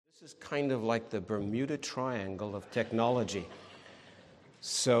This is kind of like the Bermuda Triangle of technology.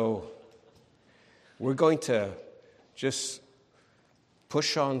 So we're going to just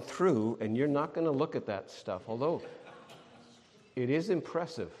push on through, and you're not going to look at that stuff, although it is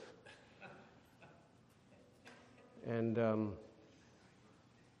impressive. And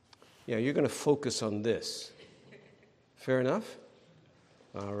you're going to focus on this. Fair enough?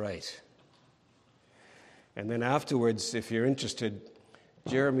 All right. And then afterwards, if you're interested,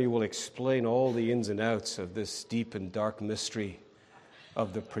 Jeremy will explain all the ins and outs of this deep and dark mystery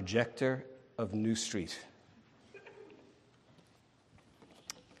of the projector of New Street.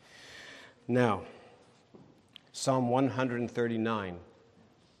 Now, Psalm 139,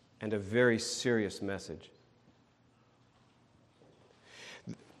 and a very serious message.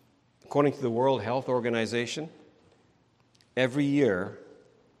 According to the World Health Organization, every year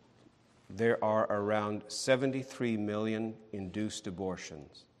there are around 73 million induced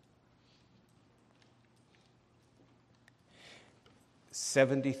abortions.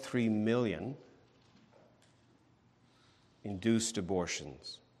 73 million induced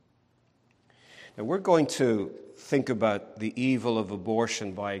abortions. Now, we're going to think about the evil of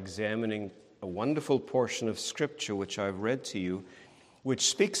abortion by examining a wonderful portion of Scripture which I've read to you, which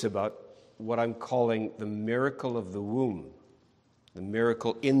speaks about what I'm calling the miracle of the womb, the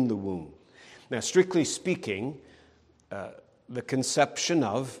miracle in the womb. Now, strictly speaking, the conception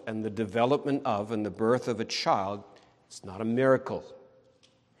of and the development of and the birth of a child, it's not a miracle.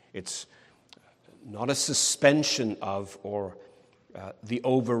 It's not a suspension of or the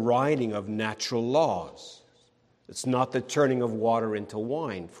overriding of natural laws. It's not the turning of water into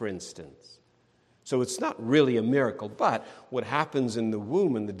wine, for instance. So it's not really a miracle, but what happens in the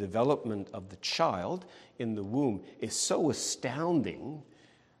womb and the development of the child in the womb is so astounding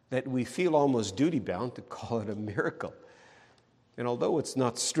that we feel almost duty-bound to call it a miracle. And although it's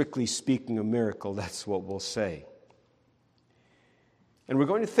not strictly speaking a miracle, that's what we'll say. And we're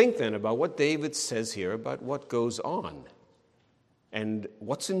going to think then about what David says here about what goes on and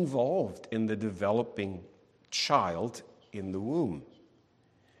what's involved in the developing child in the womb.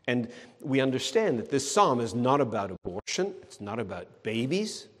 And we understand that this psalm is not about abortion, it's not about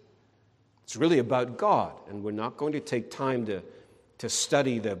babies, it's really about God. And we're not going to take time to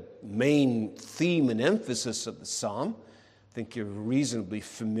study the main theme and emphasis of the psalm. I think you're reasonably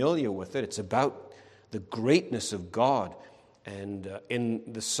familiar with it. It's about the greatness of God. And in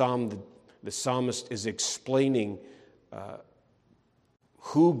the psalm, the psalmist is explaining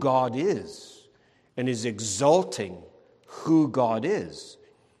who God is and is exalting who God is.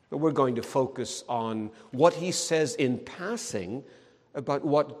 But we're going to focus on what he says in passing about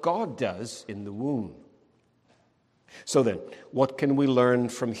what God does in the womb. So then, what can we learn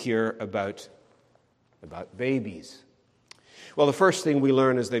from here about babies? Well, the first thing we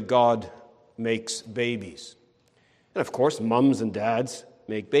learn is that God makes babies. And of course, mums and dads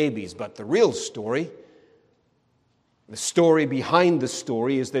make babies, but the real story, the story behind the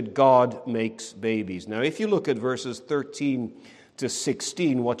story, is that God makes babies. Now, if you look at verses 13 to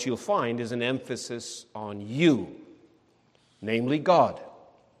 16, what you'll find is an emphasis on you, namely God.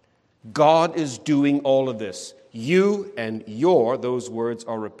 God is doing all of this. You and your, those words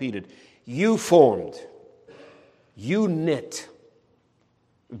are repeated. You formed, you knit.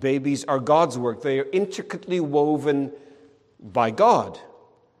 Babies are God's work. They are intricately woven by God.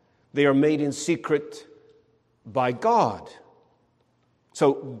 They are made in secret by God.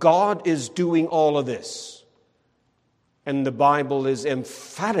 So God is doing all of this. And the Bible is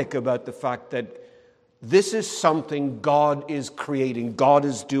emphatic about the fact that this is something God is creating. God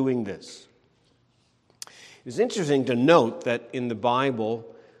is doing this. It's interesting to note that in the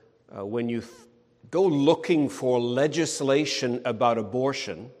Bible, when you go looking for legislation about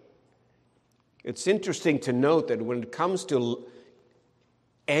abortion, it's interesting to note that when it comes to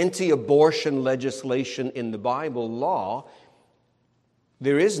anti-abortion legislation in the Bible law,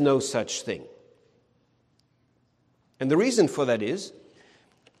 there is no such thing. And the reason for that is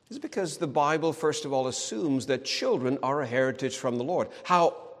because the Bible, first of all, assumes that children are a heritage from the Lord.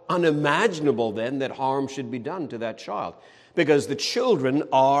 How unimaginable, then, that harm should be done to that child. Because the children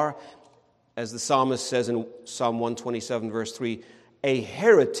are, as the psalmist says in Psalm 127, verse 3, a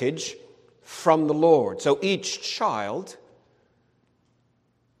heritage from the Lord. So each child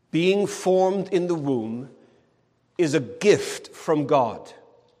being formed in the womb is a gift from God.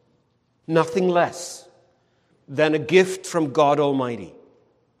 Nothing less than a gift from God Almighty.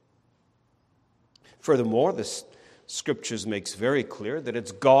 Furthermore, the Scriptures makes very clear that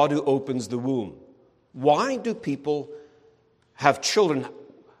it's God who opens the womb. Why do people have children?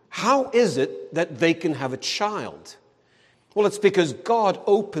 How is it that they can have a child? Well, it's because God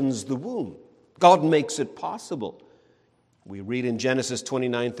opens the womb. God makes it possible. We read in Genesis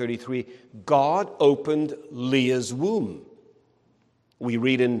 29:33, God opened Leah's womb. We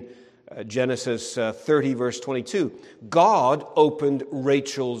read in Genesis 30, verse 22, God opened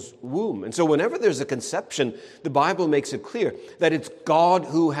Rachel's womb. And so whenever there's a conception, the Bible makes it clear that it's God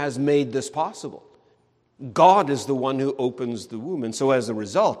who has made this possible. God is the one who opens the womb. And so as a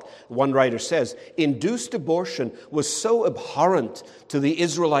result, one writer says, induced abortion was so abhorrent to the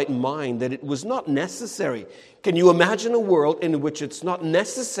Israelite mind that it was not necessary. Can you imagine a world in which it's not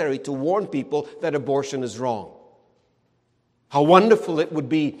necessary to warn people that abortion is wrong? How wonderful it would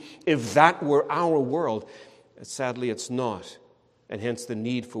be if that were our world. Sadly, it's not. And hence the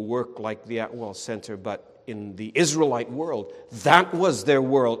need for work like the Atwell Center. But in the Israelite world, that was their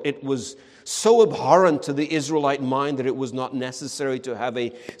world. It was so abhorrent to the Israelite mind that it was not necessary to have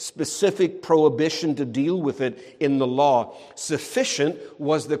a specific prohibition to deal with it in the law. Sufficient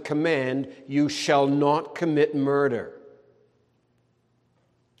was the command, you shall not commit murder.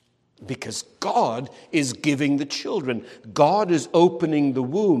 Because God is giving the children. God is opening the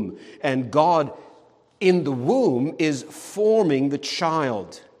womb. And God in the womb is forming the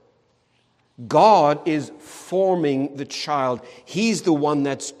child. God is forming the child. He's the one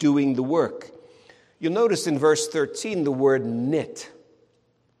that's doing the work. You'll notice in verse 13 the word knit.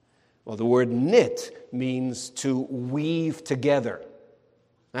 Well, the word knit means to weave together.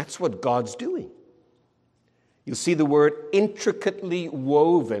 That's what God's doing. You'll see the word intricately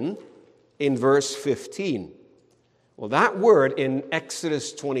woven in verse 15. Well, that word in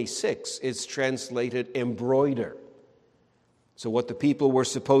Exodus 26 is translated embroider. So what the people were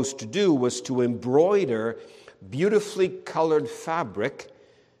supposed to do was to embroider beautifully colored fabric,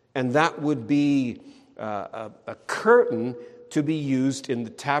 and that would be a curtain to be used in the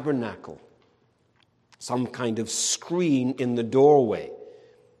tabernacle, some kind of screen in the doorway.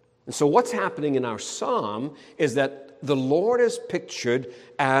 And so what's happening in our psalm is that the Lord is pictured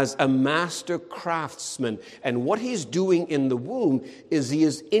as a master craftsman, and what he's doing in the womb is he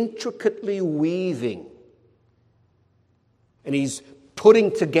is intricately weaving. And he's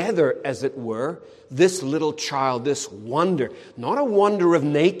putting together, as it were, this little child, this wonder. Not a wonder of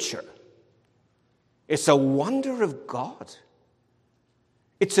nature. It's a wonder of God.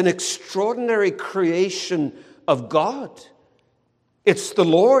 It's an extraordinary creation of God. It's the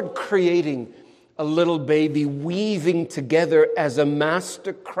Lord creating a little baby, weaving together as a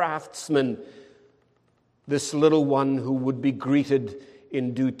master craftsman this little one who would be greeted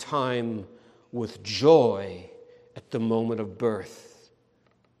in due time with joy at the moment of birth.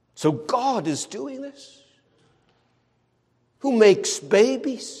 So God is doing this. Who makes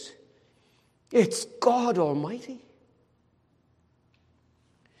babies? It's God Almighty.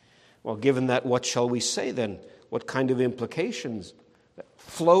 Well, given that, what shall we say then? What kind of implications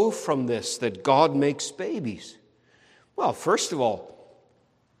flow from this, that God makes babies? Well, first of all,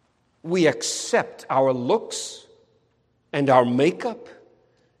 we accept our looks and our makeup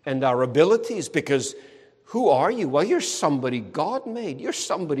and our abilities, because who are you? Well, you're somebody God made. You're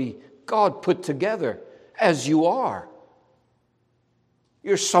somebody God put together as you are.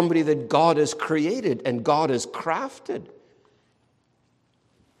 You're somebody that God has created and God has crafted.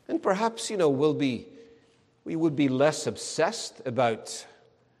 And perhaps, we would be less obsessed about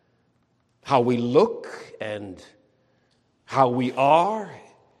how we look and how we are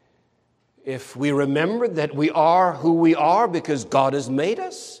if we remembered that we are who we are because God has made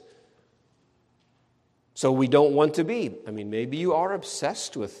us. So we don't want to be. Maybe you are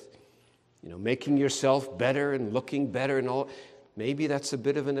obsessed with, making yourself better and looking better and all. Maybe that's a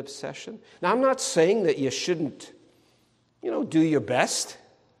bit of an obsession. Now, I'm not saying that you shouldn't, do your best.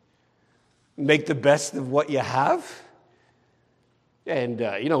 Make the best of what you have. And,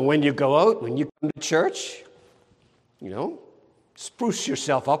 when you go out, when you come to church, spruce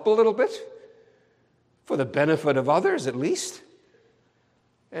yourself up a little bit for the benefit of others, at least.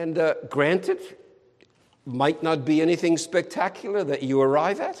 And granted, might not be anything spectacular that you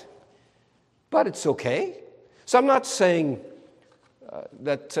arrive at, but it's okay. So I'm not saying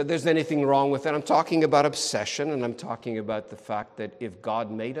that there's anything wrong with that. I'm talking about obsession, and I'm talking about the fact that if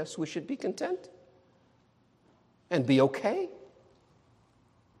God made us, we should be content and be okay.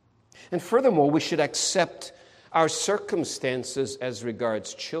 And furthermore, we should accept our circumstances as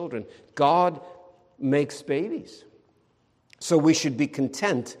regards children. God makes babies. So we should be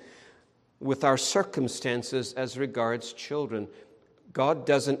content with our circumstances as regards children. God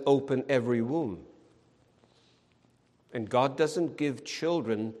doesn't open every womb. And God doesn't give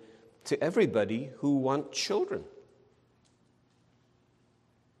children to everybody who want children.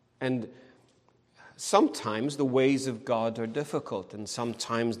 And sometimes the ways of God are difficult, and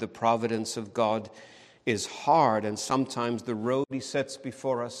sometimes the providence of God is hard, and sometimes the road he sets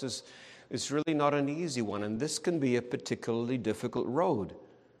before us is really not an easy one, and this can be a particularly difficult road.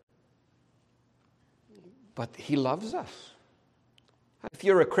 But he loves us. If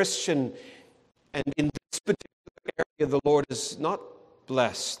you're a Christian and in this particular area the Lord is not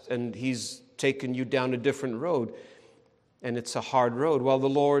blessed and he's taken you down a different road and it's a hard road, well, the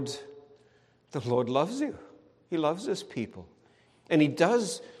Lord loves you. He loves his people. And he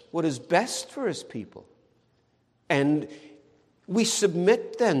does what is best for his people. And we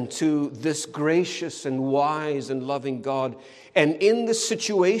submit then to this gracious and wise and loving God. And in the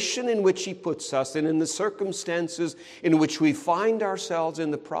situation in which he puts us and in the circumstances in which we find ourselves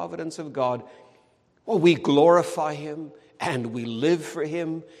in the providence of God, well, we glorify him and we live for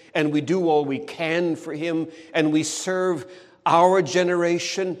him and we do all we can for him and we serve our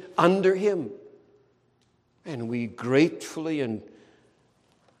generation under him. And we gratefully and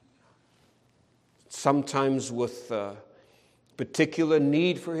sometimes with particular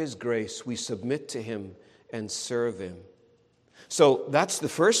need for his grace, we submit to him and serve him. So that's the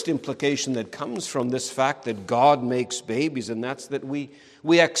first implication that comes from this fact that God makes babies, and that's that we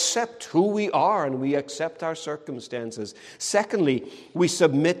accept who we are and we accept our circumstances. Secondly, we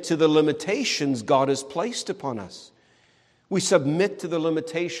submit to the limitations God has placed upon us. We submit to the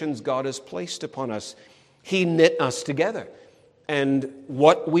limitations God has placed upon us. He knit us together. And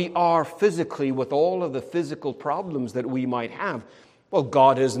what we are physically, with all of the physical problems that we might have, well,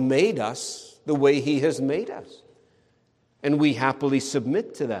 God has made us the way he has made us. And we happily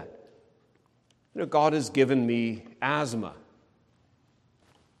submit to that. You know, God has given me asthma.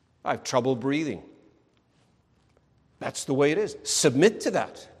 I have trouble breathing. That's the way it is. Submit to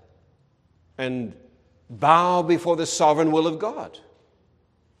that. And bow before the sovereign will of God.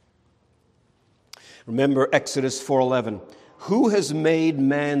 Remember Exodus 4:11. Who has made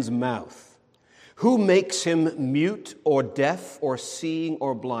man's mouth? Who makes him mute or deaf or seeing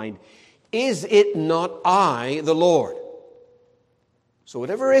or blind? Is it not I, the Lord? So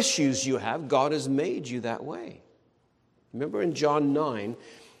whatever issues you have, God has made you that way. Remember in John 9,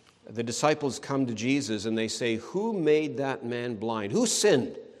 the disciples come to Jesus and they say, who made that man blind? Who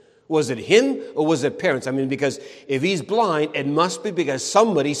sinned? Was it him or was it parents? I mean, because if he's blind, it must be because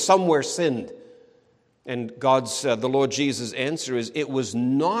somebody somewhere sinned. And the Lord Jesus' answer is, it was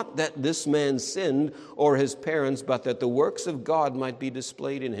not that this man sinned or his parents, but that the works of God might be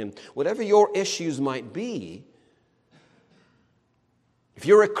displayed in him. Whatever your issues might be, if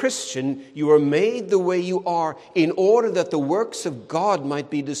you're a Christian, you are made the way you are in order that the works of God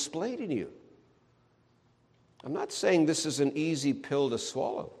might be displayed in you. I'm not saying this is an easy pill to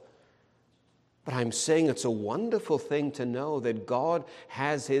swallow. But I'm saying it's a wonderful thing to know that God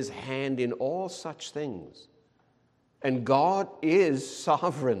has his hand in all such things. And God is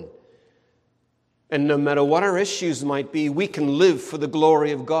sovereign. And no matter what our issues might be, we can live for the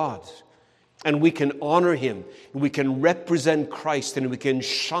glory of God. And we can honor him. We can represent Christ. And we can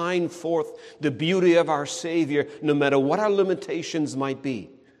shine forth the beauty of our Savior no matter what our limitations might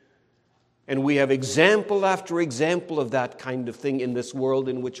be. And we have example after example of that kind of thing in this world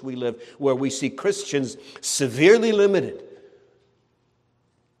in which we live, where we see Christians severely limited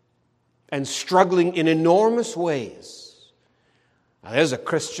and struggling in enormous ways. Now, there's a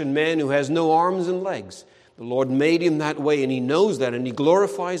Christian man who has no arms and legs. The Lord made him that way, and he knows that, and he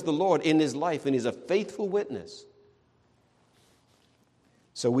glorifies the Lord in his life, and he's a faithful witness.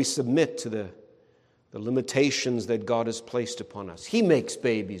 So we submit to the limitations that God has placed upon us. He makes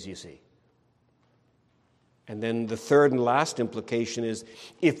babies, you see. And then the third and last implication is,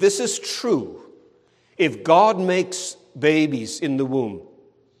 if this is true, if God makes babies in the womb,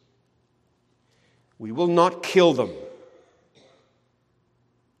 we will not kill them.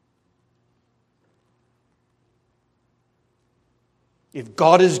 If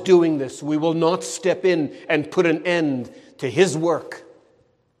God is doing this, we will not step in and put an end to his work.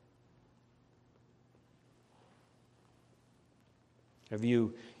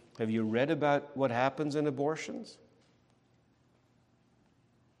 Have you read about what happens in abortions?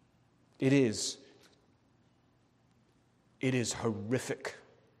 It is horrific.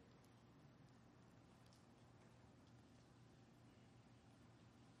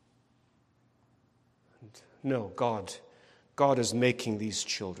 No, God is making these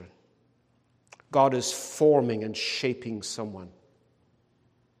children. God is forming and shaping someone.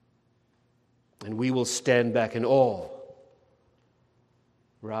 And we will stand back in awe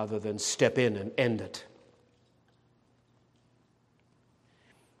rather than step in and end it.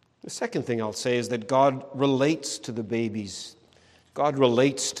 The second thing I'll say is that God relates to the babies. God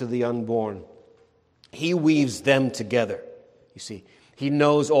relates to the unborn. He weaves them together. You see, He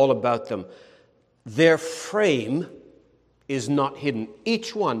knows all about them. Their frame is not hidden.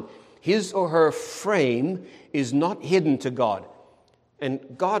 Each one, his or her frame is not hidden to God. And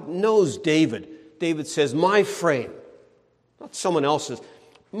God knows David. David says, my frame, not someone else's.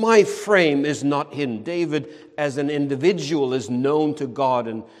 My frame is not hidden. David, as an individual, is known to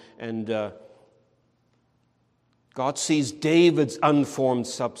God, and God sees David's unformed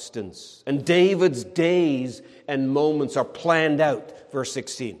substance. And David's days and moments are planned out, verse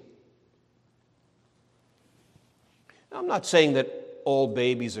 16. Now, I'm not saying that all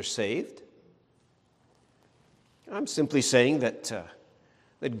babies are saved. I'm simply saying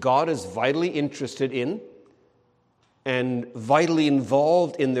that God is vitally interested in and vitally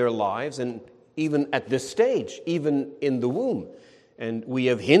involved in their lives, and even at this stage, even in the womb. And we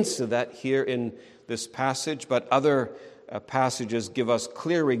have hints of that here in this passage, but other passages give us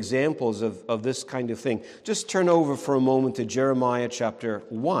clear examples of this kind of thing. Just turn over for a moment to Jeremiah chapter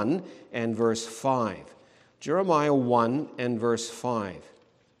 1 and verse 5. Jeremiah 1 and verse 5.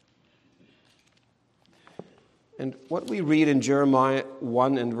 And what we read in Jeremiah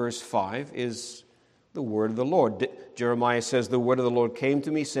 1 and verse 5 is the word of the Lord. Jeremiah says, the word of the Lord came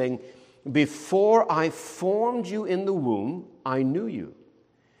to me, saying, before I formed you in the womb, I knew you.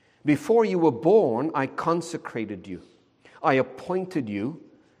 Before you were born, I consecrated you. I appointed you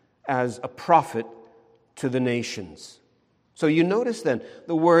as a prophet to the nations. So you notice then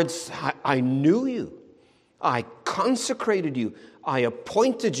the words, I knew you. I consecrated you. I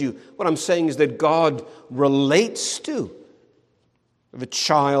appointed you. What I'm saying is that God relates to the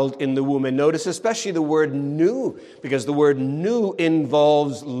child in the womb. And notice especially the word knew, because the word knew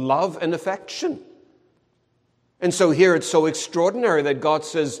involves love and affection. And so here it's so extraordinary that God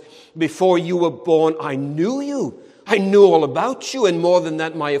says, before you were born, I knew you. I knew all about you. And more than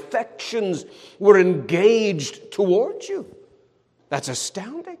that, my affections were engaged towards you. That's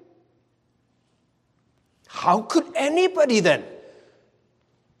astounding. How could anybody then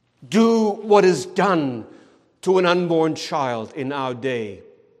do what is done to an unborn child in our day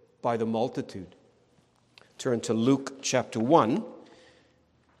by the multitude? Turn to Luke chapter 1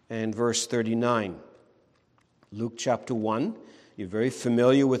 and verse 39. Luke chapter 1. You're very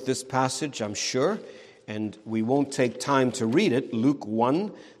familiar with this passage, I'm sure, and we won't take time to read it. Luke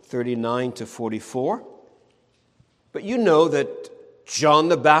 1, 39 to 44. But you know that John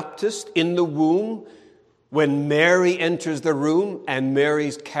the Baptist in the womb, when Mary enters the room and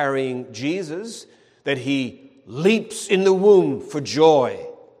Mary's carrying Jesus, that he leaps in the womb for joy.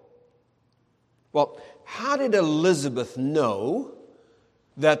 Well, how did Elizabeth know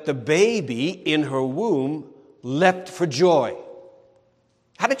that the baby in her womb leapt for joy?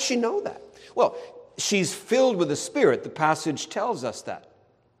 How did she know that? Well, she's filled with the Spirit. The passage tells us that.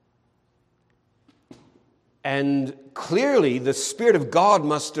 And clearly, the Spirit of God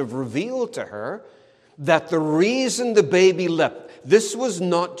must have revealed to her that the reason the baby leapt, this was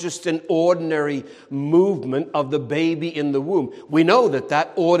not just an ordinary movement of the baby in the womb. We know that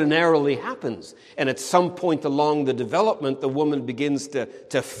that ordinarily happens. And at some point along the development, the woman begins to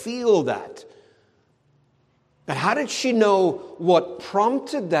feel that. But how did she know what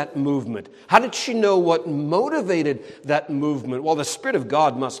prompted that movement? How did she know what motivated that movement? Well, the Spirit of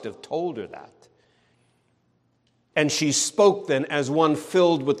God must have told her that. And she spoke then as one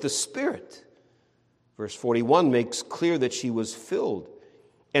filled with the Spirit. Verse 41 makes clear that she was filled.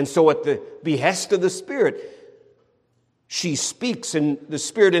 And so at the behest of the Spirit, she speaks, and the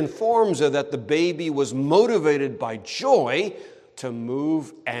Spirit informs her that the baby was motivated by joy to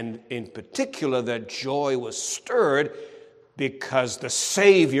move, and in particular that joy was stirred because the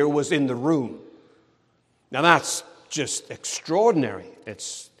Savior was in the room. Now that's just extraordinary.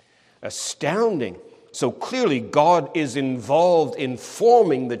 It's astounding. So clearly God is involved in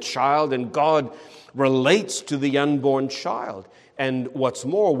forming the child, and God relates to the unborn child. And what's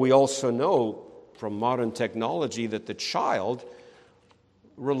more, we also know from modern technology that the child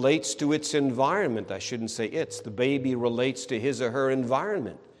relates to its environment. I shouldn't say it's. The baby relates to his or her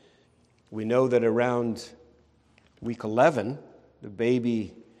environment. We know that around week 11, the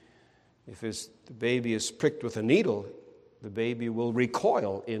baby, if the baby is pricked with a needle, the baby will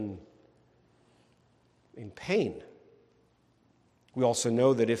recoil in pain. We also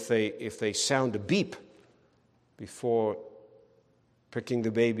know that if they sound a beep before pricking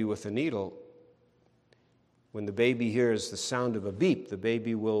the baby with a needle, when the baby hears the sound of a beep, the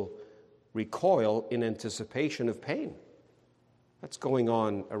baby will recoil in anticipation of pain. That's going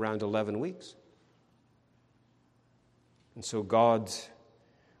on around 11 weeks. And so God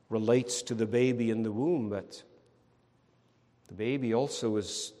relates to the baby in the womb, but the baby also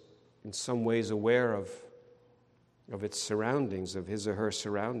is in some ways aware of its surroundings, of his or her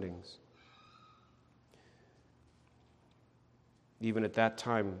surroundings. Even at that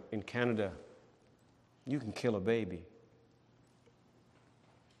time in Canada, you can kill a baby.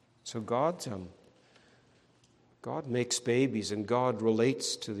 So God makes babies, and God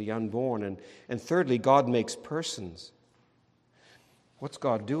relates to the unborn. And thirdly, God makes persons. What's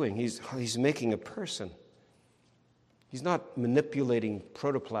God doing? He's making a person. He's not manipulating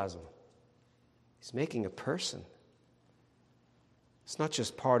protoplasm. He's making a person. It's not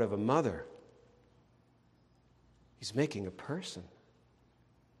just part of a mother. He's making a person.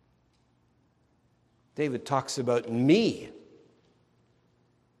 David talks about me.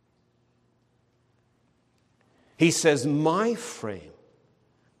 He says, my frame.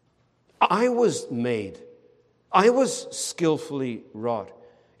 I was made. I was skillfully wrought.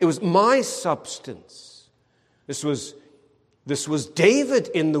 It was my substance. This was David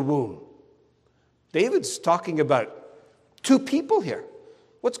in the womb. David's talking about two people here.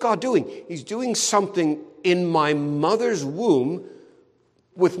 What's God doing? He's doing something in my mother's womb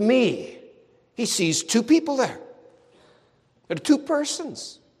with me. He sees two people there. There are two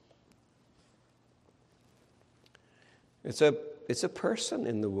persons. It's a person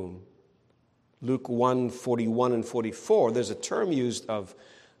in the womb. Luke 1:41 and 44, there's a term used of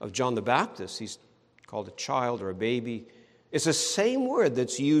John the Baptist. He's called a child or a baby. It's the same word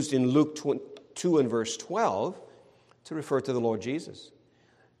that's used in Luke 2 and verse 12 to refer to the Lord Jesus.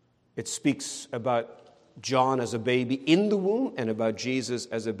 It speaks about John as a baby in the womb and about Jesus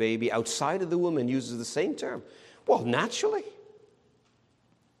as a baby outside of the womb, and uses the same term. Well, naturally.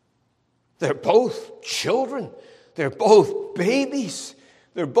 They're both children. They're both babies.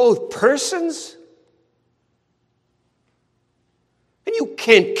 They're both persons. And you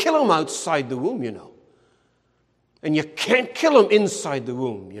can't kill them outside the womb, you know. And you can't kill them inside the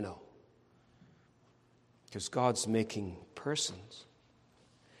womb, you know. Because God's making persons.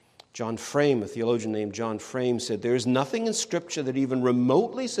 John Frame, a theologian named John Frame, said, there is nothing in Scripture that even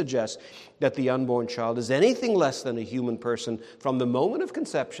remotely suggests that the unborn child is anything less than a human person from the moment of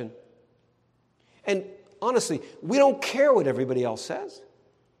conception. And honestly, we don't care what everybody else says.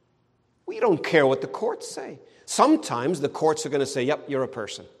 We don't care what the courts say. Sometimes the courts are going to say, yep, you're a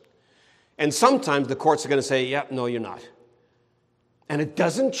person. And sometimes the courts are going to say, yep, no, you're not. And it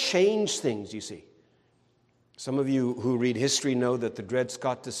doesn't change things, you see. Some of you who read history know that the Dred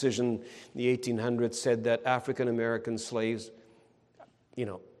Scott decision in the 1800s said that African American slaves,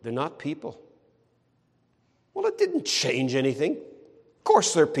 they're not people. Well, it didn't change anything. Of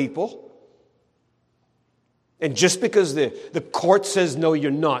course they're people. And just because the court says, no, you're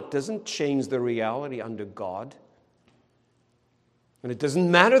not, doesn't change the reality under God. And it doesn't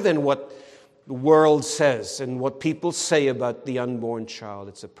matter then what the world says and what people say about the unborn child.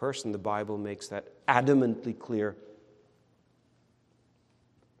 It's a person. The Bible makes that adamantly clear.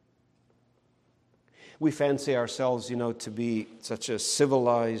 We fancy ourselves, to be such a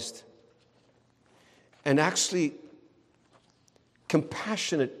civilized and actually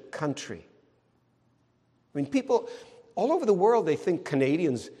compassionate country. I mean, people all over the world, they think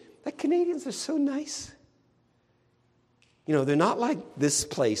Canadians are so nice. They're not like this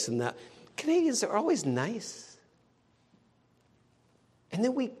place and that. Canadians are always nice. And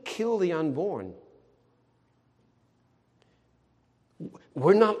then we kill the unborn.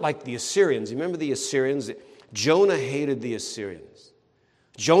 We're not like the Assyrians. You remember the Assyrians? Jonah hated the Assyrians.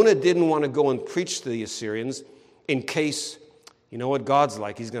 Jonah didn't want to go and preach to the Assyrians in case, you know what God's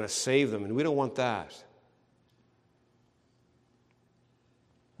like, he's going to save them, and we don't want that.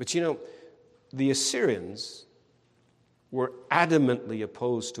 But the Assyrians were adamantly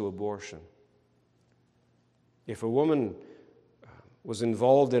opposed to abortion. If a woman was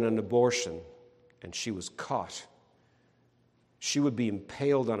involved in an abortion and she was caught, she would be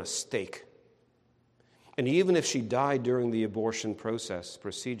impaled on a stake. And even if she died during the abortion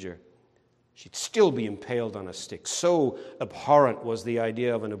procedure, she'd still be impaled on a stick. So abhorrent was the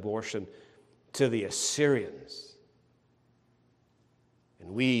idea of an abortion to the Assyrians.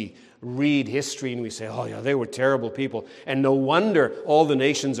 And we read history and we say, oh yeah, they were terrible people. And no wonder all the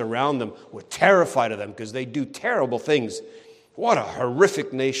nations around them were terrified of them because they do terrible things. What a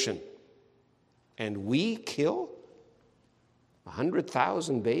horrific nation. And we kill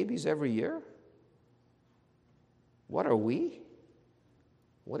 100,000 babies every year? What are we?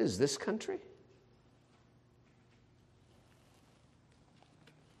 What is this country?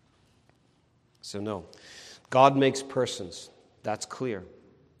 So no, God makes persons. That's clear.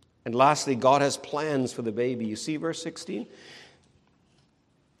 And lastly, God has plans for the baby. You see verse 16?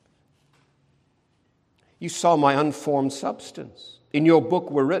 You saw my unformed substance. In your book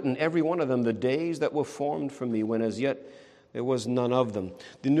were written, every one of them, the days that were formed for me, when as yet there was none of them.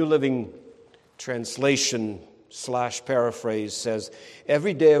 The New Living Translation / paraphrase says,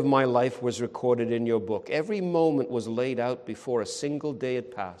 every day of my life was recorded in your book. Every moment was laid out before a single day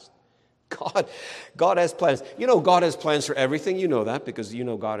had passed. God has plans. You know God has plans for everything. You know that because you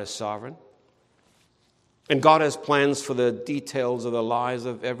know God is sovereign. And God has plans for the details of the lives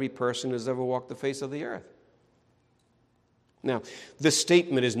of every person who's ever walked the face of the earth. Now, this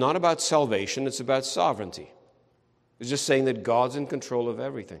statement is not about salvation, it's about sovereignty. It's just saying that God's in control of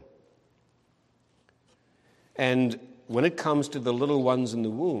everything. And when it comes to the little ones in the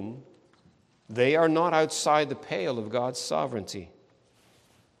womb, they are not outside the pale of God's sovereignty.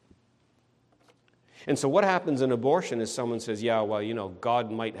 And so what happens in abortion is someone says, yeah, well, you know,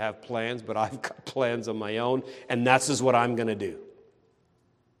 God might have plans, but I've got plans of my own, and that's just what I'm going to do.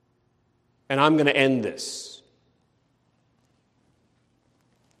 And I'm going to end this.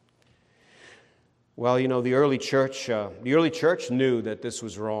 Well, you know, the early church knew that this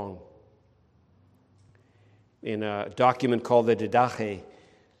was wrong. In a document called the Didache,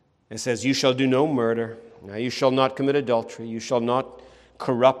 it says, you shall do no murder, you shall not commit adultery, you shall not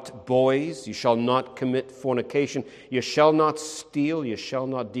corrupt boys, you shall not commit fornication, you shall not steal, you shall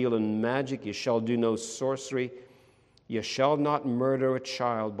not deal in magic, you shall do no sorcery, you shall not murder a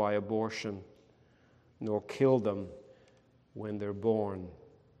child by abortion, nor kill them when they're born.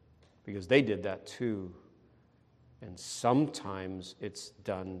 Because they did that too. And sometimes it's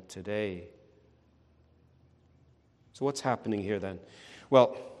done today. So what's happening here then?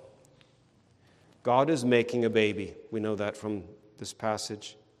 Well, God is making a baby. We know that from this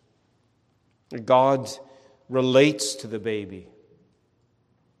passage. God relates to the baby.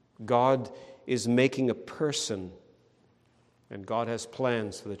 God is making a person. And God has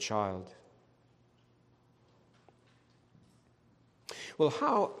plans for the child. Well,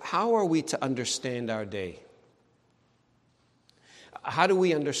 how are we to understand our day? How do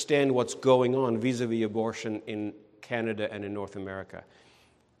we understand what's going on vis-a-vis abortion in Canada and in North America?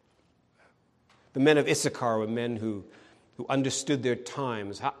 The men of Issachar were men who understood their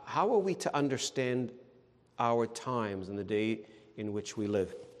times. How are we to understand our times and the day in which we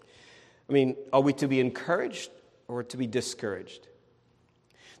live? I mean, are we to be encouraged or to be discouraged?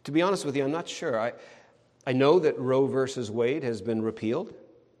 To be honest with you, I'm not sure. I know that Roe versus Wade has been repealed.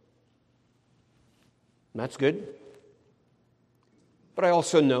 And that's good. But I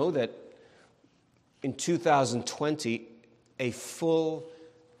also know that in 2020, a full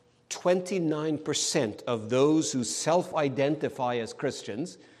 29% of those who self-identify as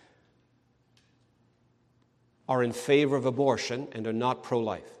Christians are in favor of abortion and are not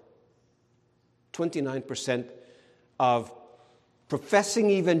pro-life. 29% of professing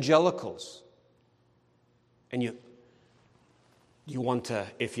evangelicals. And you want to,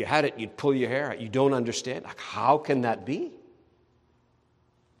 if you had it, you'd pull your hair out. You don't understand. Like, how can that be?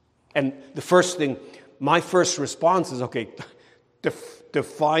 And the first thing, my first response is, okay,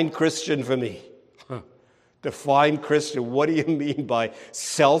 define Christian for me. Define Christian. What do you mean by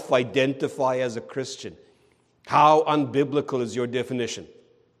self-identify as a Christian? How unbiblical is your definition?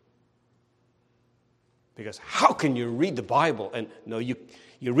 Because how can you read the Bible and no, you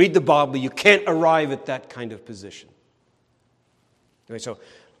read the Bible, you can't arrive at that kind of position. Okay, so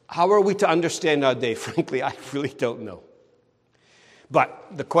how are we to understand our day? Frankly, I really don't know.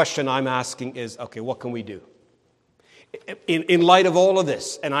 But the question I'm asking is, okay, what can we do? In light of all of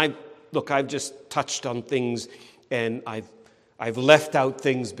this, and I've just touched on things, and I've left out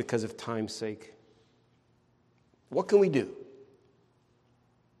things because of time's sake. What can we do?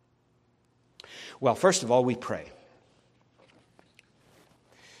 Well, first of all, we pray.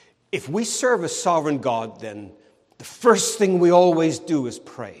 If we serve a sovereign God, then the first thing we always do is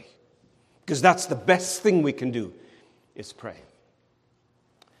pray. Because that's the best thing we can do, is pray.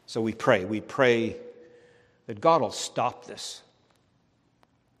 So we pray. We pray that God will stop this.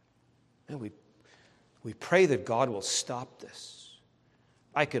 And we pray that God will stop this.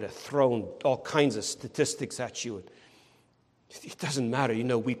 I could have thrown all kinds of statistics at you. It doesn't matter.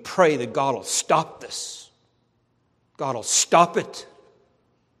 We pray that God will stop this. God will stop it.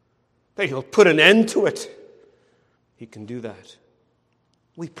 That He'll put an end to it. He can do that.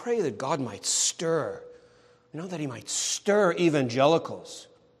 We pray that God might stir. That He might stir evangelicals.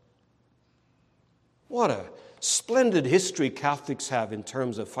 What a splendid history Catholics have in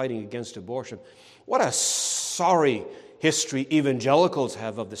terms of fighting against abortion. What a sorry history evangelicals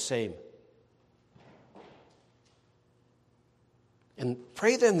have of the same. And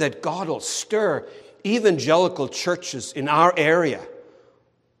pray then that God will stir evangelical churches in our area,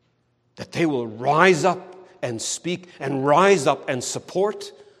 that they will rise up and speak and rise up and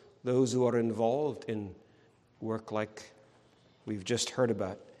support those who are involved in work like we've just heard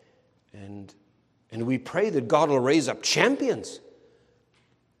about. And we pray that God will raise up champions.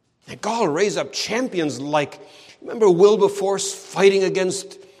 That God will raise up champions like, remember Wilberforce fighting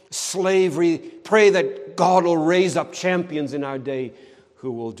against slavery? Pray that God will raise up champions in our day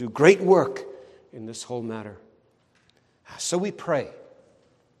who will do great work in this whole matter. So we pray.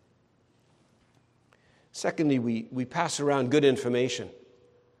 Secondly, we pass around good information.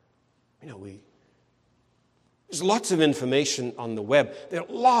 There's lots of information on the web. There are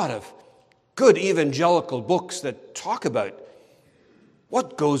a lot of good evangelical books that talk about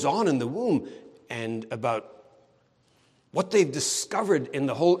what goes on in the womb and about what they've discovered in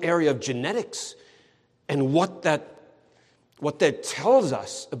the whole area of genetics and what that tells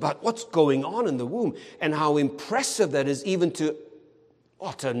us about what's going on in the womb and how impressive that is even to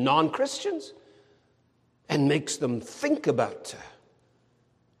non-Christians and makes them think about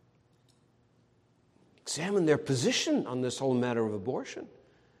examine their position on this whole matter of abortion.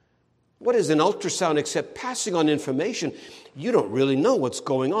 What is an ultrasound except passing on information? You don't really know what's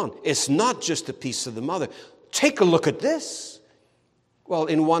going on. It's not just a piece of the mother. Take a look at this. Well,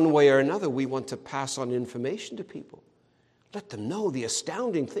 in one way or another, we want to pass on information to people. Let them know the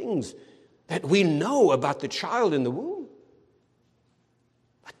astounding things that we know about the child in the womb.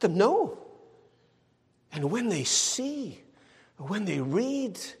 Let them know. And when they see, when they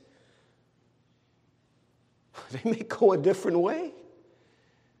read, they may go a different way.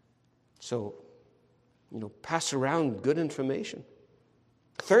 So, pass around good information.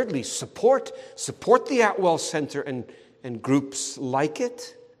 Thirdly, support the Atwell Center and groups like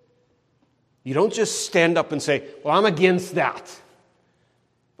it. You don't just stand up and say, well, I'm against that.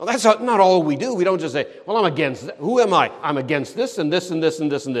 Well, that's not all we do. We don't just say, well, I'm against that. Who am I? I'm against this and this and this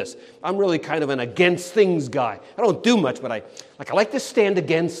and this and this. I'm really kind of an against things guy. I don't do much, but I like to stand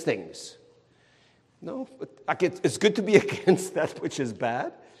against things. No, but it's good to be against that which is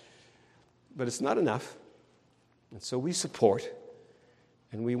bad, but it's not enough. And so we support,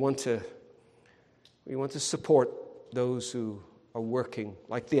 and we want to support those who are working,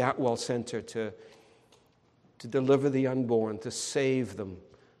 like the Atwell Center, to deliver the unborn, to save them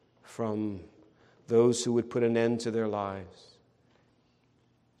from those who would put an end to their lives.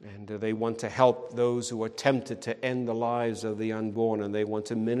 And they want to help those who are tempted to end the lives of the unborn, and they want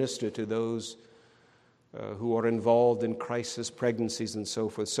to minister to those who are involved in crisis pregnancies and so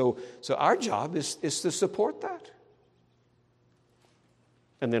forth. So our job is to support that.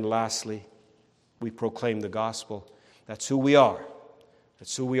 And then lastly, we proclaim the gospel. That's who we are.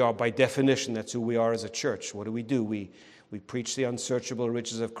 That's who we are by definition. That's who we are as a church. What do? We preach the unsearchable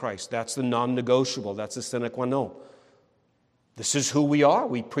riches of Christ. That's the non-negotiable. That's the sine qua non. This is who we are.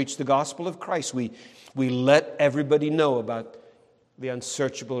 We preach the gospel of Christ. We let everybody know about the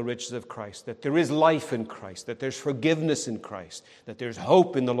unsearchable riches of Christ, that there is life in Christ, that there's forgiveness in Christ, that there's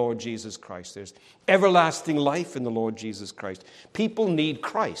hope in the Lord Jesus Christ, there's everlasting life in the Lord Jesus Christ. People need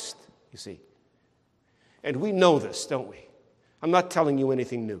Christ, you see. And we know this, don't we? I'm not telling you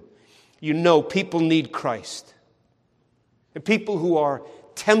anything new. You know people need Christ. And people who are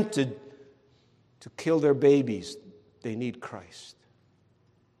tempted to kill their babies, they need Christ.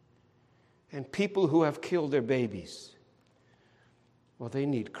 And people who have killed their babies, well, they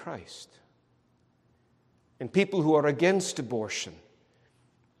need Christ. And people who are against abortion,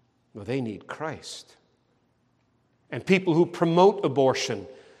 well, they need Christ. And people who promote abortion,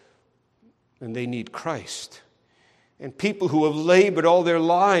 and they need Christ. And people who have labored all their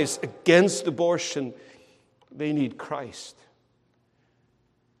lives against abortion, they need Christ.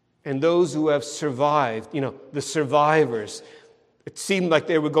 And those who have survived, the survivors, it seemed like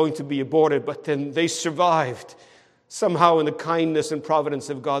they were going to be aborted, but then they survived. Somehow in the kindness and providence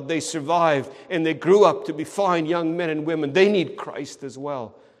of God, they survived and they grew up to be fine young men and women. They need Christ as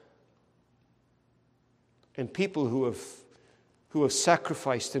well. And people who have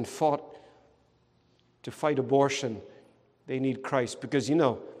sacrificed and fought to fight abortion, they need Christ. Because,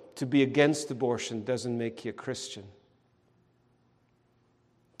 to be against abortion doesn't make you a Christian.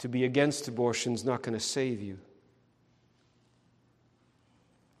 To be against abortion is not going to save you.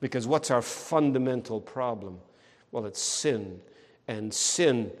 Because what's our fundamental problem? Well, it's sin. And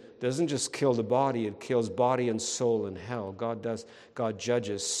sin doesn't just kill the body, it kills body and soul in hell. God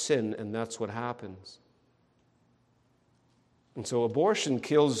judges sin, and that's what happens. And so abortion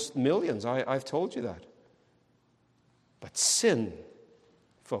kills millions. I've told you that. But sin,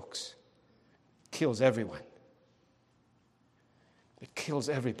 folks, kills everyone. It kills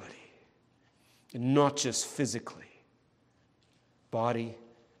everybody. And not just physically. Body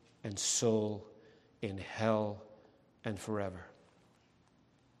and soul in hell and forever.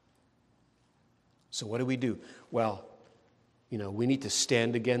 So what do? Well, we need to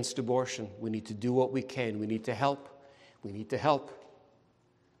stand against abortion. We need to do what we can. We need to help.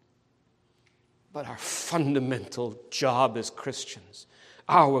 But our fundamental job as Christians,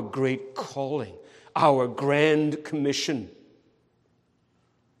 our great calling, our grand commission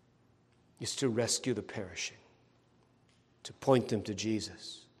is to rescue the perishing, to point them to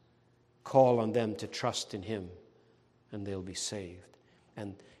Jesus, call on them to trust in Him, and they'll be saved.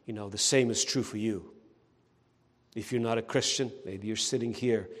 And, the same is true for you. If you're not a Christian, maybe you're sitting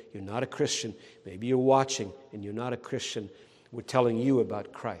here, you're not a Christian, maybe you're watching and you're not a Christian, we're telling you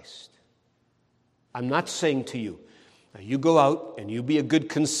about Christ. I'm not saying to you, now you go out and you be a good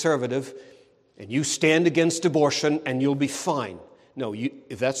conservative and you stand against abortion and you'll be fine. No,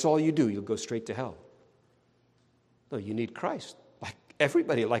 if that's all you do, you'll go straight to hell. No, you need Christ, like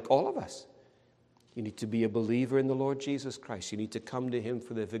everybody, like all of us. You need to be a believer in the Lord Jesus Christ. You need to come to Him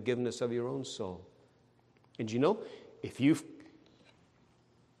for the forgiveness of your own soul. And if you've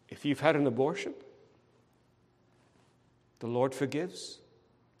had an abortion, the Lord forgives.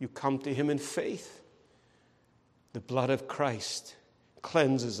 You come to Him in faith. The blood of Christ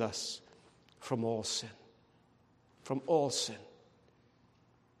cleanses us from all sin. From all sin.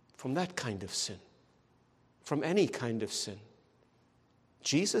 From that kind of sin. From any kind of sin.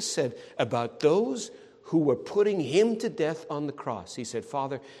 Jesus said about those who were putting Him to death on the cross, He said,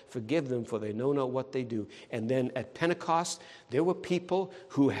 Father, forgive them, for they know not what they do. And then at Pentecost, there were people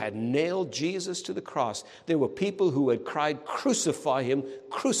who had nailed Jesus to the cross. There were people who had cried, crucify Him,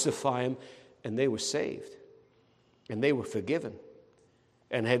 and they were saved. And they were forgiven.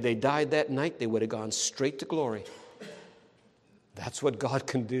 And had they died that night, they would have gone straight to glory. That's what God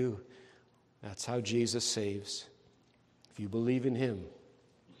can do. That's how Jesus saves. If you believe in Him,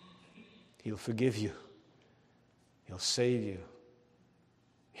 He'll forgive you. He'll save you.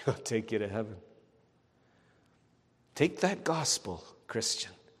 He'll take you to heaven. Take that gospel,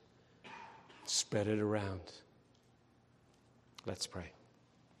 Christian. Spread it around. Let's pray.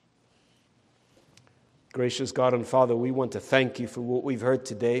 Gracious God and Father, we want to thank You for what we've heard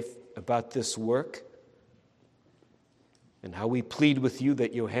today about this work and how we plead with You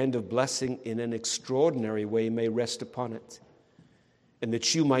that Your hand of blessing in an extraordinary way may rest upon it, and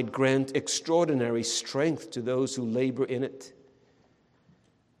that You might grant extraordinary strength to those who labor in it.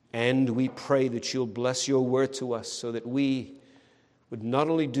 And we pray that You'll bless Your word to us so that we would not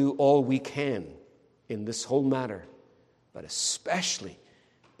only do all we can in this whole matter, but especially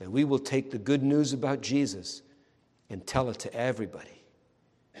that we will take the good news about Jesus and tell it to everybody.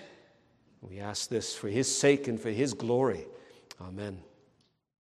 We ask this for His sake and for His glory. Amen.